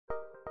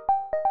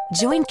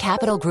Join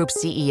Capital Group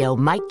CEO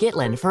Mike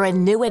Gitlin for a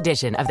new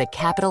edition of the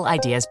Capital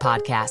Ideas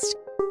Podcast.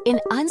 In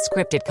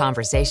unscripted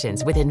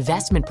conversations with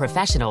investment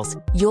professionals,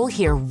 you'll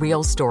hear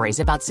real stories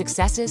about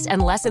successes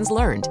and lessons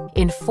learned,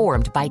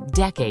 informed by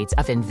decades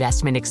of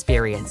investment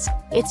experience.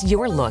 It's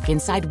your look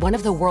inside one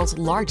of the world's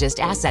largest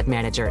asset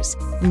managers.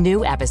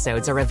 New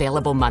episodes are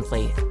available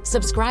monthly.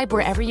 Subscribe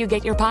wherever you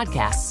get your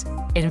podcasts.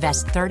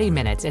 Invest 30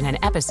 minutes in an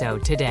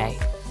episode today.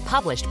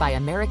 Published by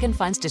American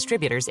Funds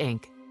Distributors,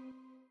 Inc.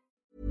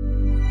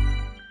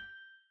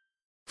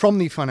 From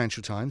the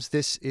Financial Times,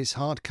 this is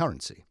Hard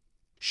Currency.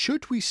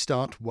 Should we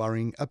start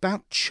worrying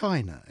about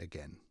China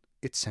again?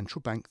 Its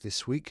central bank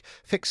this week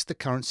fixed the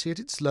currency at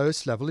its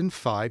lowest level in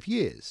 5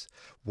 years.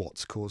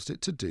 What's caused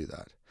it to do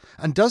that?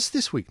 And does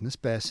this weakness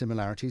bear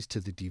similarities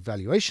to the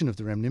devaluation of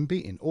the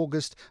renminbi in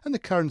August and the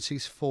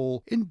currency's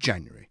fall in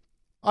January?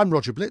 I'm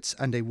Roger Blitz,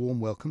 and a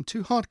warm welcome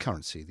to Hard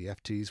Currency, the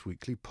FT's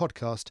weekly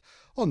podcast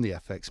on the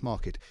FX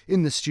market.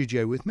 In the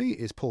studio with me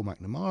is Paul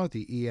McNamara,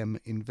 the EM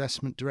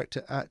Investment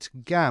Director at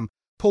GAM.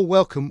 Paul,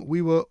 welcome.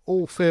 We were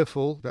all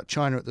fearful about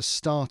China at the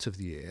start of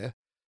the year.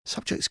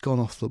 Subject's gone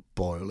off the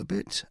boil a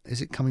bit.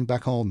 Is it coming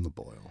back on the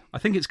boil? I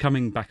think it's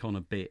coming back on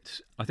a bit.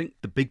 I think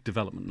the big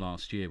development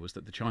last year was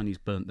that the Chinese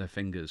burnt their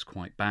fingers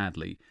quite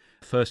badly.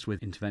 First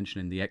with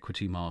intervention in the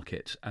equity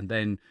market, and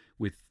then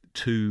with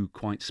two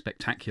quite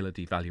spectacular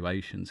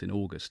devaluations in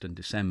August and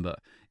December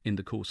in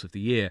the course of the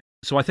year.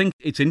 So I think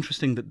it's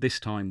interesting that this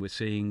time we're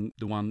seeing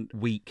the one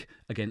weak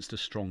against a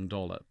strong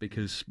dollar,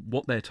 because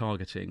what they're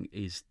targeting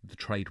is the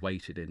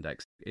trade-weighted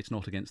index. It's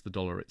not against the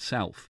dollar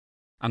itself.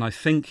 And I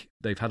think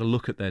they've had a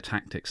look at their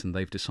tactics and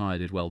they've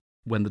decided, well,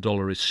 when the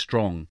dollar is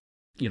strong,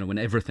 when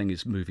everything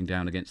is moving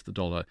down against the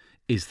dollar,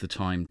 is the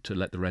time to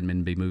let the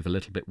renminbi move a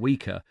little bit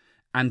weaker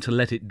and to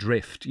let it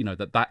drift,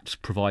 that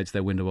provides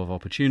their window of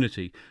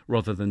opportunity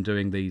rather than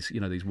doing these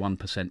 1%,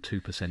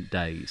 2%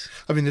 days.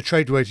 I mean, the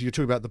trade weight, you're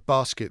talking about the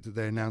basket that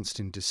they announced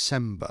in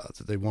December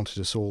that they wanted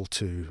us all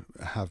to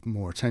have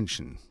more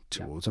attention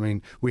towards. Yeah. I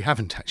mean, we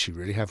haven't actually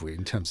really, have we,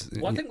 in terms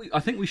of... Well, I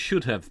think we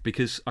should have,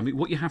 because,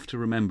 what you have to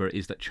remember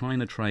is that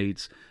China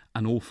trades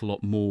an awful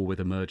lot more with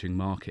emerging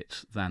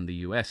markets than the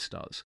US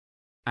does.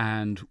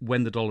 And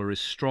when the dollar is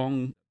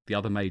strong, the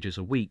other majors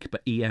are weak,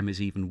 but EM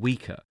is even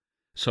weaker.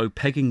 So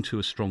pegging to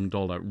a strong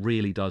dollar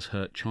really does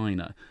hurt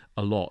China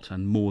a lot,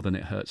 and more than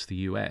it hurts the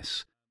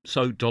US.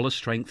 So dollar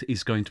strength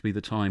is going to be the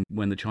time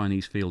when the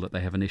Chinese feel that they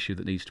have an issue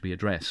that needs to be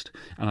addressed.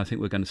 And I think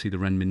we're going to see the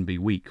renminbi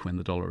weak when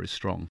the dollar is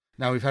strong.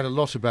 Now, we've had a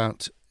lot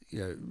about,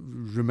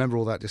 remember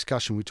all that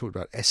discussion. We talked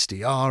about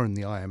SDR and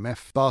the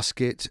IMF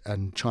basket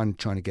and China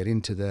trying to get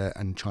into there,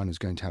 and China's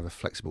going to have a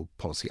flexible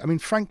policy. I mean,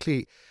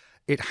 frankly,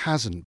 it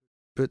hasn't,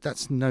 but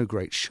that's no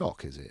great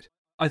shock, is it?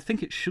 I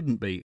think it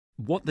shouldn't be.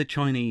 What the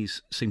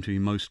Chinese seem to be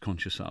most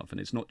conscious of, and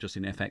it's not just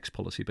in FX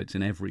policy, but it's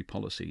in every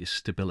policy, is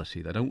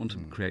stability. They don't want to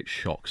create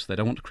shocks. They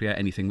don't want to create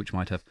anything which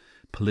might have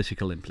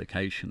political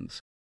implications.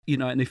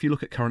 And if you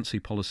look at currency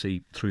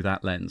policy through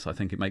that lens, I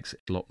think it makes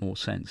a lot more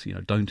sense.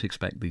 Don't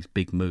expect these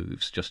big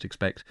moves. Just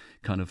expect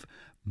kind of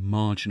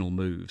marginal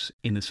moves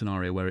in a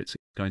scenario where it's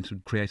going to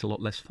create a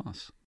lot less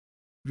fuss.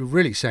 You're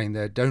really saying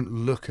there, don't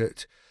look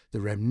at the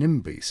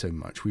renminbi so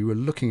much. We were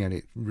looking at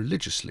it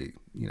religiously,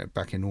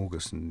 back in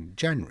August and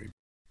January.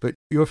 But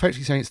you're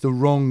effectively saying it's the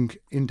wrong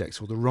index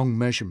or the wrong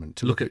measurement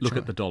to look at Look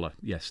at the dollar,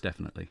 yes,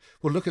 definitely.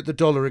 Well, look at the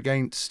dollar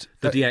against...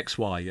 the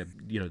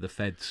DXY, the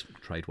Fed's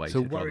trade weighted.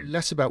 So worry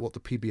less about what the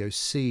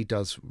PBOC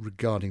does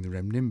regarding the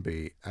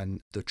renminbi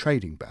and the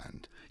trading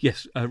band.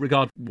 Yes,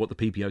 regard what the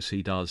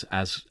PBOC does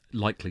as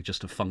likely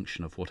just a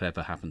function of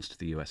whatever happens to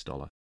the US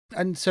dollar.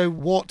 And so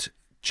what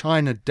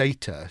China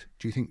data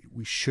do you think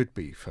we should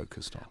be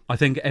focused on? I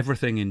think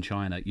everything in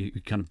China, you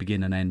kind of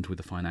begin and end with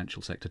the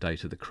financial sector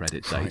data, the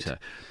credit data,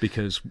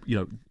 because,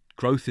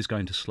 growth is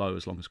going to slow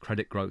as long as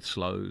credit growth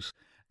slows.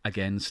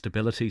 Again,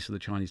 stability, so the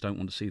Chinese don't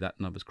want to see that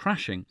numbers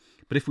crashing.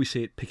 But if we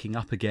see it picking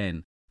up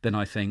again, then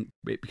I think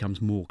it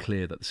becomes more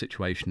clear that the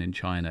situation in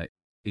China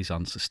is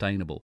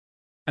unsustainable.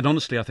 And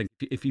honestly, I think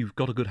if you've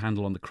got a good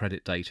handle on the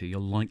credit data, you're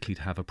likely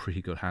to have a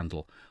pretty good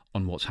handle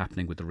on what's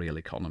happening with the real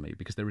economy,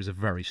 because there is a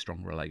very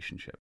strong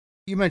relationship.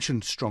 You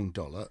mentioned strong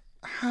dollar.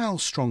 How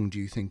strong do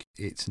you think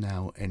it's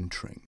now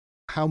entering?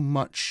 How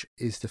much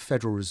is the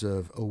Federal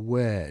Reserve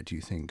aware, do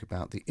you think,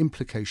 about the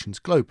implications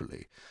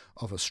globally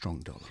of a strong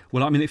dollar?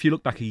 Well, if you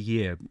look back a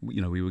year,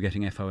 we were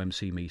getting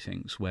FOMC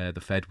meetings where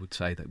the Fed would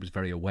say that it was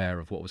very aware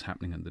of what was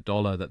happening in the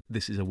dollar, that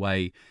this is a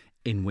way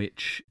in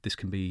which this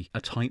can be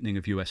a tightening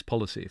of US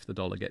policy if the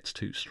dollar gets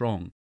too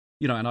strong.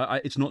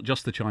 It's not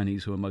just the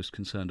Chinese who are most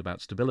concerned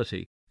about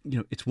stability.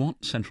 It's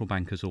what central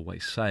bankers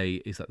always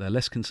say, is that they're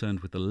less concerned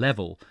with the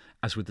level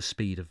as with the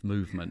speed of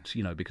movement,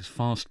 because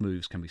fast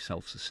moves can be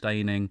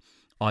self-sustaining,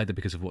 either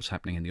because of what's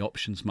happening in the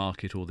options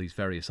market or these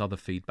various other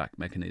feedback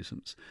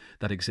mechanisms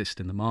that exist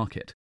in the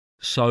market.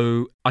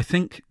 So I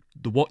think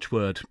the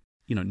watchword,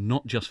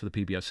 not just for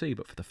the PBOC,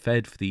 but for the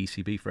Fed, for the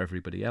ECB, for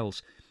everybody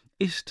else,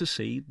 is to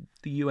see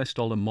the US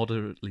dollar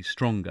moderately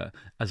stronger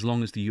as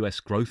long as the US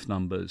growth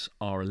numbers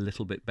are a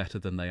little bit better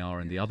than they are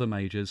in the other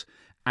majors,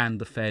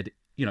 and the Fed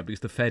because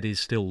the Fed is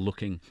still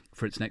looking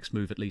for its next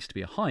move at least to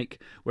be a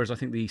hike, whereas I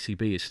think the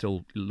ECB is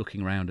still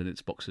looking around in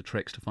its box of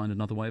tricks to find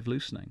another way of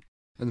loosening.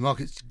 And the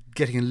market's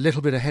getting a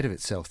little bit ahead of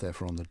itself,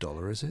 therefore, on the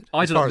dollar, is it?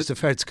 As far as the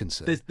Fed's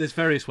concerned. There's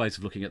various ways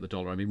of looking at the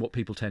dollar. I mean, what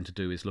people tend to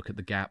do is look at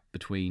the gap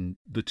between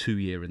the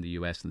 2-year in the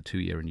US and the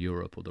 2-year in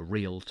Europe, or the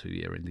real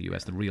 2-year in the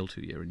US, the real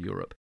 2-year in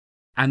Europe.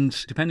 And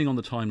depending on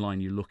the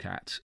timeline you look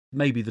at,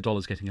 maybe the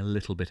dollar's getting a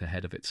little bit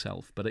ahead of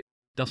itself, but it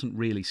doesn't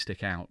really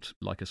stick out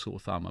like a sore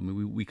thumb. I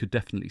mean, we could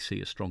definitely see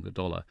a stronger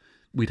dollar.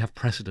 We'd have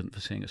precedent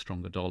for seeing a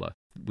stronger dollar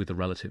with the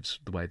relatives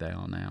the way they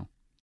are now.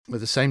 At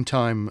the same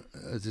time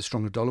as the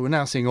stronger dollar, we're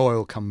now seeing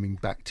oil coming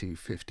back to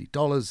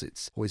 $50.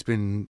 It's always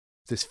been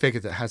this figure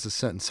that has a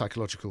certain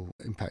psychological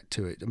impact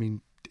to it. I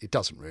mean, it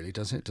doesn't really,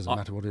 does it? It doesn't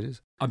matter what it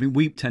is. I mean,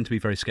 we tend to be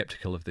very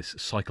sceptical of this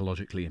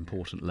psychologically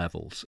important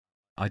levels.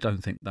 I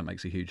don't think that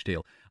makes a huge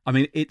deal. I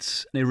mean,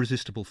 it's an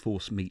irresistible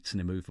force meets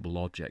an immovable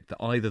object,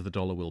 that either the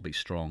dollar will be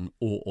strong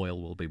or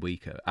oil will be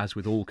weaker. As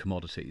with all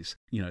commodities,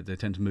 they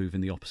tend to move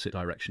in the opposite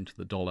direction to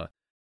the dollar.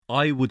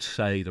 I would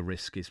say the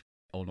risk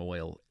on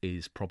oil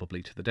is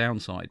probably to the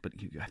downside,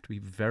 but you have to be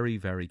very,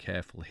 very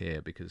careful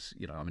here because,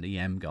 I'm an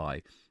EM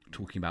guy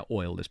talking about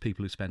oil. There's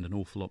people who spend an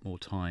awful lot more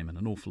time and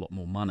an awful lot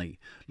more money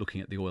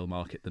looking at the oil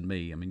market than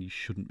me. I mean, you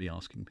shouldn't be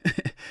asking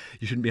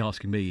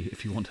me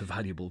if you want a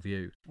valuable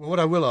view. Well, what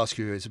I will ask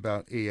you is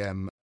about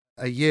EM,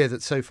 a year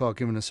that's so far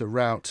given us a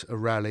rout, a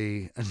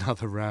rally,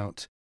 another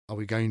rout. Are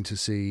we going to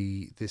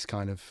see this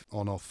kind of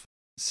on-off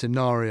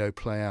scenario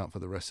play out for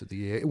the rest of the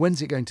year?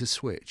 When's it going to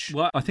switch?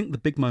 Well, I think the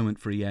big moment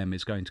for EM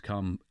is going to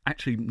come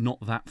actually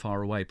not that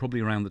far away, probably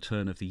around the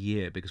turn of the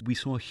year, because we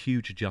saw a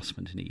huge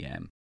adjustment in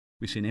EM.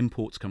 We've seen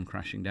imports come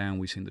crashing down.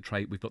 We've seen the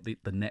trade. We've got the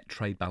net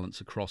trade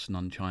balance across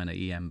non-China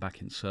EM back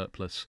in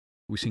surplus.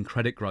 We've seen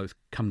credit growth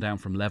come down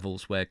from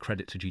levels where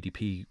credit to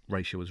GDP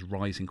ratio was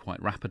rising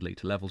quite rapidly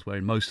to levels where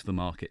in most of the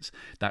markets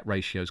that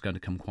ratio is going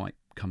to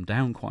come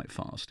down quite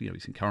fast.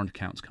 We've seen current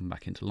accounts come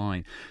back into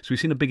line. So we've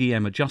seen a big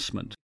EM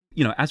adjustment.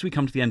 As we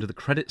come to the end of the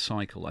credit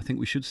cycle, I think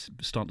we should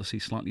start to see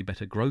slightly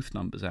better growth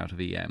numbers out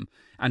of EM.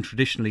 And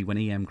traditionally, when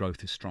EM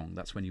growth is strong,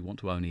 that's when you want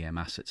to own EM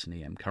assets and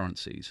EM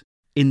currencies.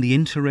 In the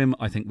interim,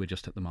 I think we're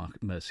just at the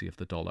mercy of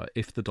the dollar.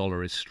 If the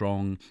dollar is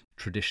strong,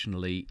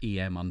 traditionally,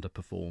 EM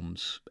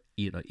underperforms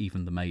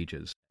even the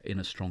majors in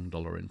a strong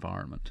dollar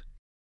environment.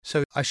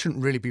 So I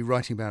shouldn't really be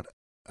writing about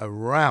a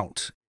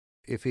rout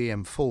if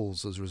EM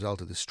falls as a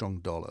result of this strong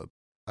dollar.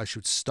 I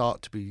should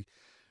start to be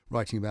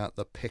writing about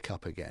the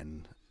pickup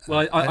again.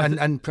 Well,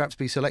 and perhaps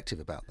be selective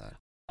about that.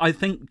 I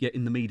think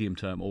in the medium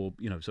term, or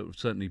sort of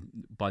certainly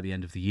by the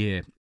end of the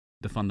year,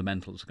 the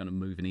fundamentals are going to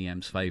move in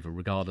EM's favour,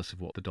 regardless of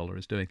what the dollar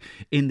is doing.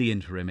 In the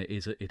interim, it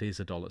is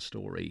a dollar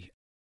story.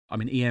 I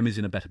mean, EM is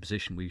in a better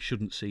position. We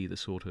shouldn't see the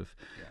sort of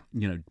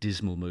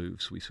dismal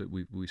moves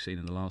we've seen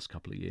in the last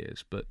couple of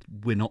years, but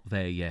we're not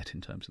there yet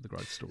in terms of the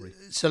growth story.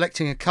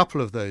 Selecting a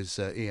couple of those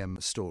EM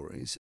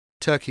stories.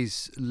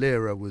 Turkey's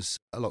lira was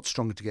a lot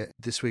stronger to get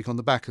this week on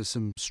the back of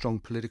some strong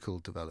political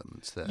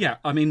developments there. Yeah,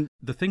 I mean,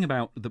 the thing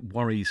that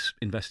worries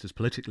investors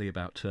politically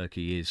about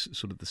Turkey is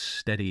sort of the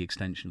steady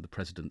extension of the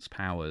president's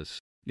powers.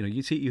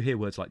 You hear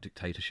words like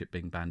dictatorship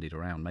being bandied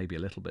around, maybe a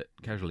little bit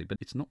casually, but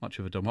it's not much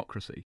of a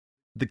democracy.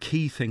 The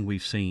key thing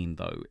we've seen,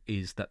 though,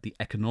 is that the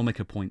economic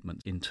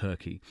appointments in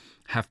Turkey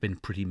have been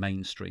pretty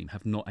mainstream,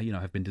 have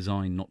been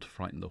designed not to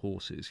frighten the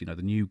horses. The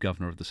new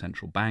governor of the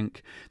central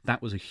bank,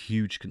 that was a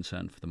huge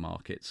concern for the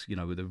markets.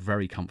 They're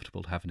very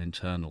comfortable to have an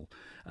internal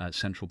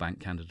central bank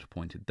candidate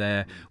appointed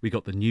there. We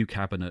got the new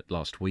cabinet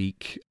last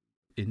week,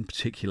 in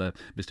particular,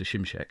 Mr.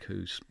 Şimşek,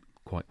 who's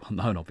quite well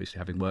known, obviously,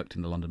 having worked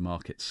in the London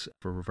markets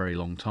for a very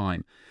long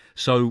time.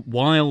 So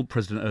while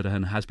President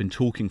Erdogan has been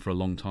talking for a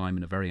long time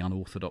in a very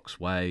unorthodox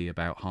way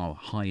about how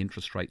high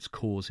interest rates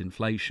cause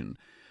inflation,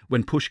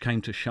 when push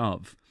came to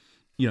shove,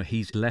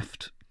 he's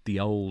left the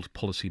old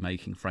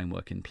policy-making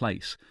framework in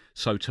place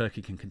so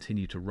Turkey can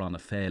continue to run a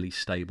fairly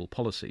stable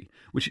policy,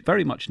 which it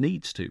very much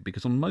needs to,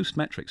 because on most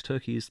metrics,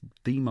 Turkey is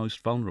the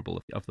most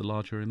vulnerable of the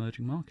larger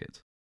emerging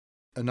markets.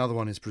 Another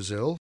one is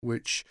Brazil,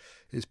 which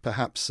is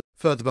perhaps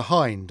further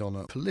behind on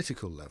a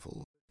political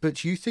level.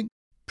 But you think,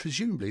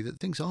 presumably, that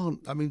things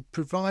aren't,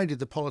 provided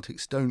the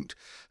politics don't,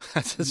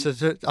 that's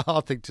a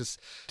hard thing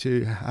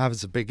to have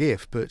as a big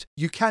if, but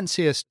you can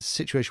see a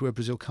situation where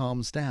Brazil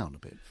calms down a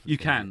bit. You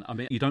can.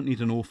 You don't need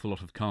an awful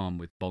lot of calm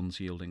with bonds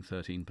yielding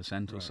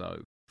 13% or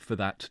so for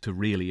that to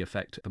really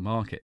affect the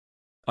market.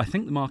 I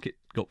think the market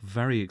got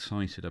very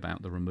excited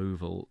about the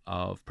removal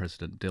of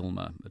President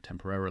Dilma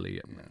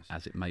temporarily,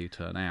 as it may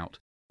turn out.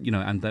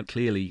 And that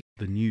clearly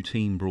the new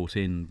team brought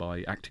in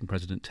by acting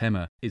President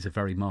Temer is a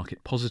very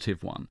market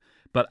positive one.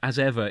 But as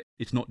ever,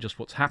 it's not just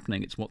what's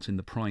happening, it's what's in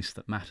the price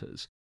that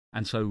matters.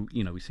 And so,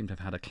 we seem to have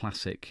had a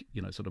classic,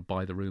 sort of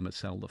buy the rumour,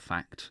 sell the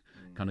fact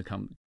kind of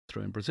come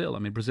through in Brazil.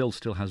 Brazil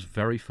still has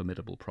very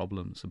formidable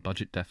problems, a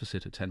budget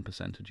deficit of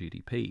 10% of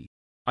GDP.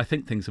 I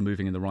think things are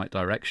moving in the right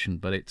direction,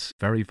 but it's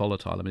very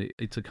volatile.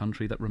 It's a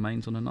country that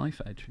remains on a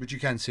knife edge. But you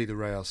can see the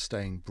real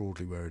staying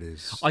broadly where it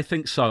is. I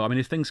think so.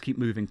 If things keep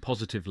moving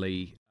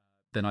positively,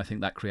 then I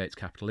think that creates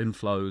capital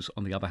inflows.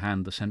 On the other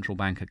hand, the central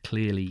bank are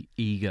clearly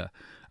eager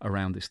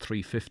around this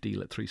 350,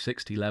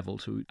 360 level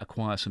to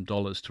acquire some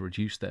dollars to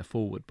reduce their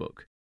forward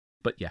book.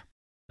 But yeah,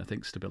 I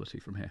think stability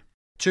from here.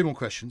 Two more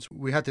questions.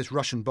 We had this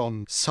Russian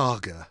bond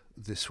saga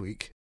this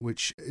week,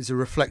 which is a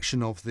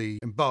reflection of the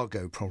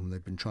embargo problem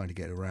they've been trying to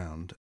get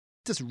around.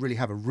 It doesn't really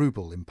have a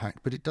ruble impact,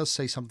 but it does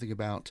say something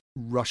about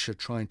Russia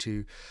trying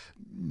to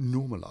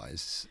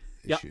normalise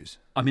issues.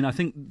 I mean, I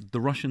think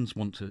the Russians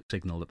want to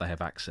signal that they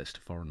have access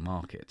to foreign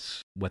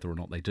markets, whether or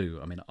not they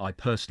do. I mean, I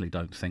personally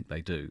don't think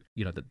they do.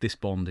 You know, that this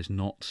bond is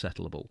not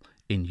settlable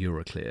in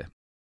Euroclear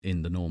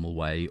in the normal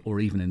way, or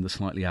even in the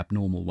slightly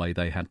abnormal way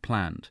they had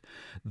planned.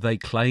 They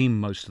claim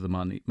most of the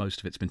money, most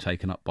of it's been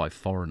taken up by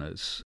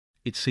foreigners.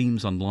 It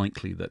seems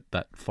unlikely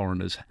that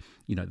foreigners,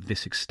 you know,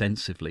 this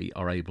extensively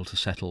are able to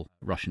settle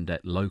Russian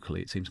debt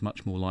locally. It seems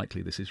much more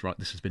likely this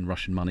has been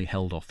Russian money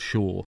held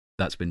offshore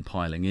that's been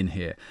piling in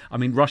here. I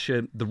mean,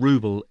 Russia, the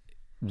ruble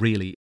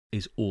really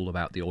is all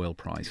about the oil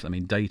price. I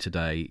mean, day to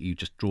day, you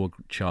just draw a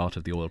chart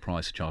of the oil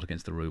price, a chart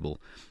against the ruble.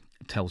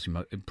 It tells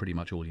you pretty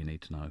much all you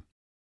need to know.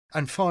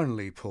 And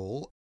finally,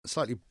 Paul,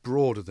 slightly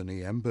broader than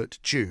EM, but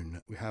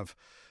June, we have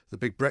the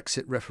big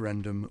Brexit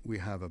referendum, we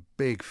have a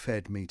big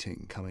Fed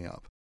meeting coming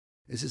up.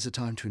 Is this a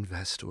time to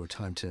invest or a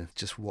time to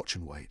just watch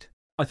and wait?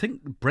 I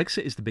think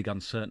Brexit is the big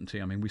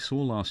uncertainty. I mean, we saw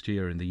last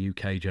year in the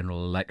UK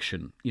general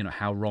election, you know,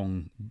 how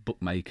wrong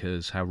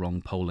bookmakers, how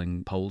wrong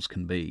polls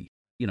can be.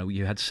 You know,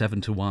 you had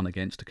 7-1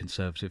 against a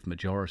Conservative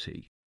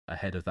majority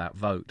ahead of that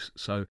vote.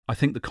 So I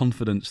think the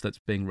confidence that's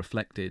being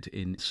reflected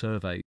in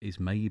survey is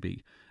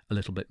maybe a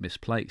little bit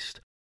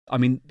misplaced. I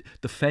mean,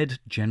 the Fed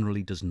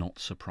generally does not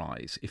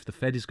surprise. If the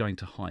Fed is going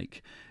to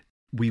hike,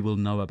 we will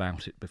know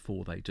about it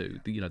before they do.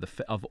 You know,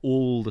 of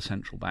all the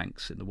central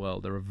banks in the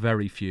world, there are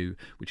very few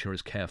which are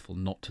as careful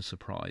not to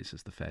surprise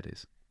as the Fed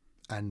is.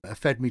 And a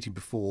Fed meeting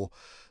before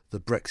the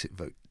Brexit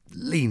vote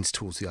leans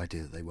towards the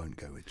idea that they won't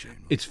go with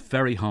June. It's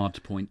very hard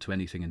to point to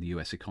anything in the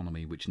US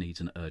economy which needs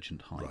an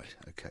urgent hike. Right,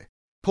 okay.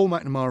 Paul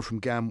McNamara from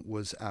GAM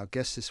was our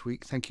guest this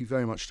week. Thank you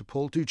very much to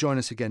Paul. Do join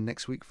us again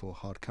next week for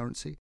Hard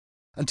Currency.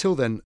 Until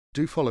then,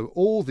 do follow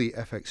all the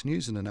FX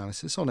news and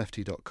analysis on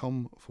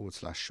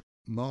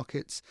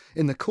ft.com/markets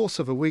in the course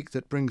of a week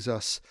that brings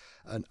us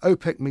an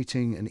OPEC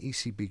meeting, an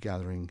ECB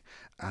gathering,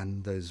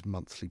 and those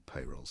monthly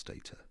payrolls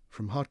data.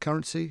 From Hard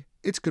Currency,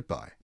 it's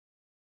goodbye.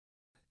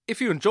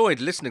 If you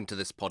enjoyed listening to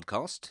this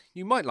podcast,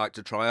 you might like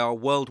to try our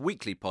World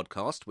Weekly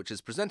podcast, which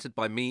is presented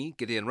by me,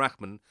 Gideon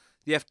Rachman,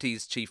 the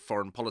FT's chief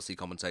foreign policy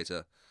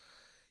commentator.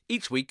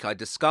 Each week I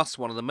discuss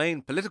one of the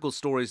main political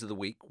stories of the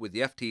week with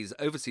the FT's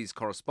overseas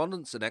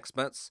correspondents and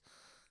experts,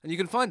 and you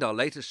can find our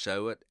latest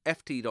show at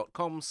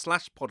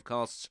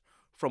ft.com/podcasts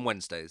from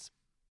Wednesdays.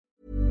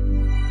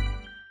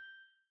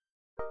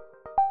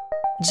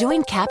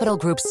 Join Capital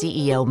Group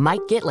CEO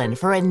Mike Gitlin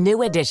for a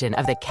new edition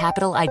of the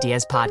Capital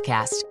Ideas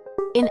Podcast.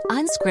 In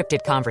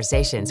unscripted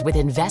conversations with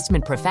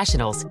investment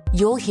professionals,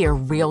 you'll hear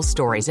real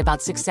stories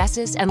about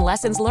successes and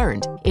lessons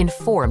learned,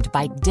 informed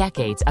by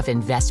decades of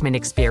investment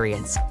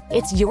experience.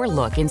 It's your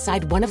look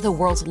inside one of the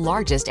world's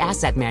largest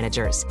asset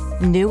managers.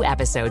 New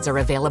episodes are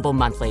available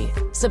monthly.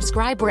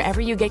 Subscribe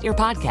wherever you get your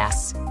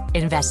podcasts.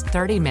 Invest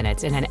 30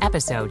 minutes in an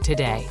episode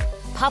today.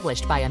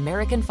 Published by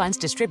American Funds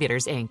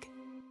Distributors, Inc.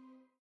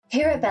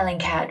 Here at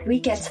Bellingcat, we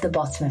get to the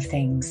bottom of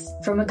things.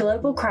 From a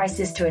global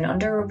crisis to an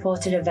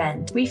underreported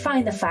event, we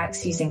find the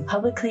facts using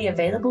publicly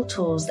available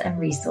tools and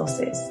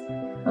resources,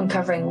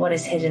 uncovering what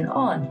is hidden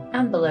on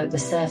and below the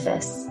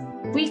surface.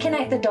 We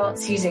connect the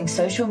dots using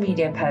social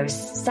media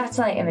posts,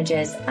 satellite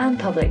images, and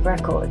public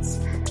records,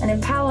 and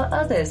empower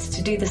others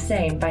to do the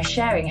same by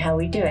sharing how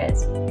we do it.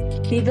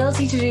 The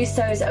ability to do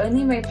so is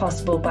only made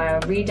possible by our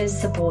readers,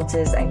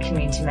 supporters, and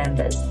community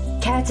members.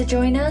 Care to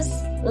join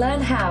us?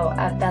 Learn how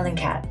at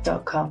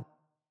bellingcat.com.